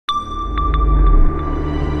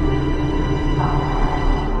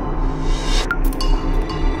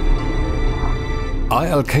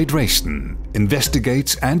ILK Dresden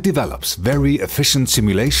investigates and develops very efficient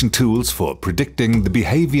simulation tools for predicting the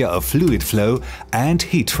behavior of fluid flow and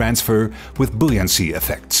heat transfer with buoyancy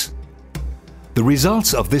effects. The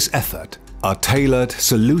results of this effort are tailored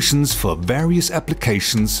solutions for various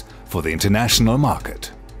applications for the international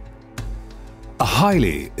market. A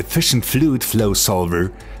highly efficient fluid flow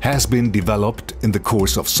solver has been developed in the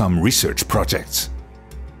course of some research projects.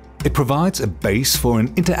 It provides a base for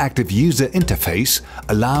an interactive user interface,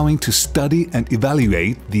 allowing to study and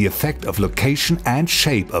evaluate the effect of location and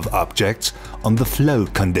shape of objects on the flow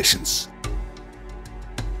conditions.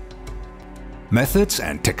 Methods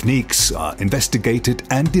and techniques are investigated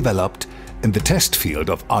and developed in the test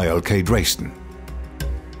field of ILK Dresden.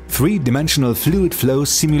 Three-dimensional fluid flow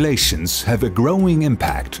simulations have a growing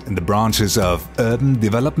impact in the branches of urban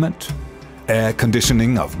development, air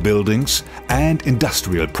conditioning of buildings and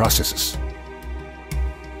industrial processes.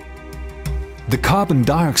 The carbon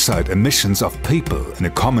dioxide emissions of people in a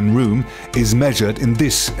common room is measured in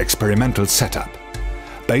this experimental setup.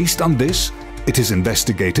 Based on this, it is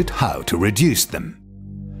investigated how to reduce them.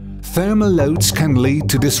 Thermal loads can lead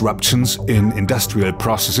to disruptions in industrial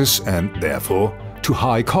processes and therefore to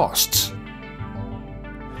high costs.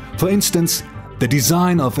 For instance, the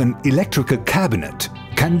design of an electrical cabinet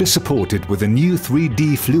can be supported with a new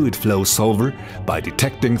 3D fluid flow solver by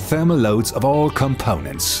detecting thermal loads of all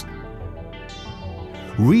components.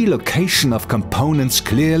 Relocation of components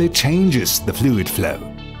clearly changes the fluid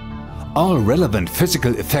flow. All relevant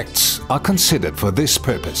physical effects are considered for this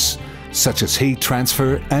purpose, such as heat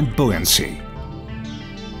transfer and buoyancy.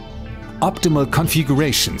 Optimal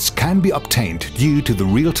configurations can be obtained due to the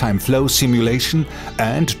real-time flow simulation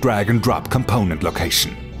and drag-and-drop component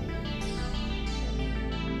location.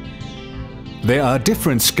 There are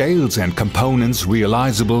different scales and components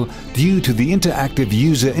realizable due to the interactive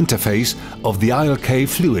user interface of the ILK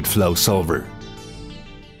Fluid Flow Solver.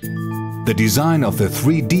 The design of the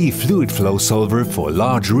 3D Fluid Flow Solver for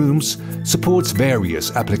large rooms supports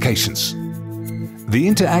various applications. The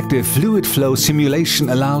interactive fluid flow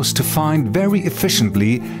simulation allows to find very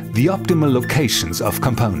efficiently the optimal locations of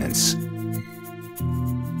components.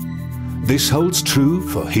 This holds true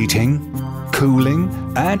for heating, cooling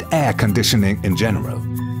and air conditioning in general.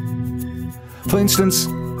 For instance,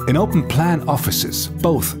 in open-plan offices,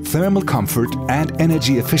 both thermal comfort and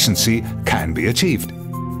energy efficiency can be achieved.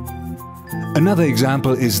 Another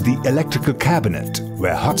example is the electrical cabinet,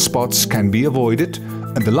 where hotspots can be avoided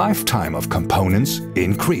and the lifetime of components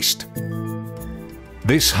increased.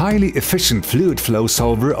 This highly efficient fluid flow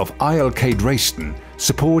solver of ILK Dresden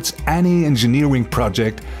supports any engineering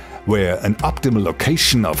project where an optimal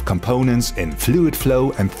location of components in fluid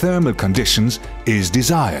flow and thermal conditions is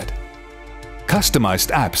desired.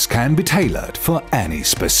 Customized apps can be tailored for any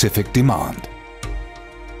specific demand.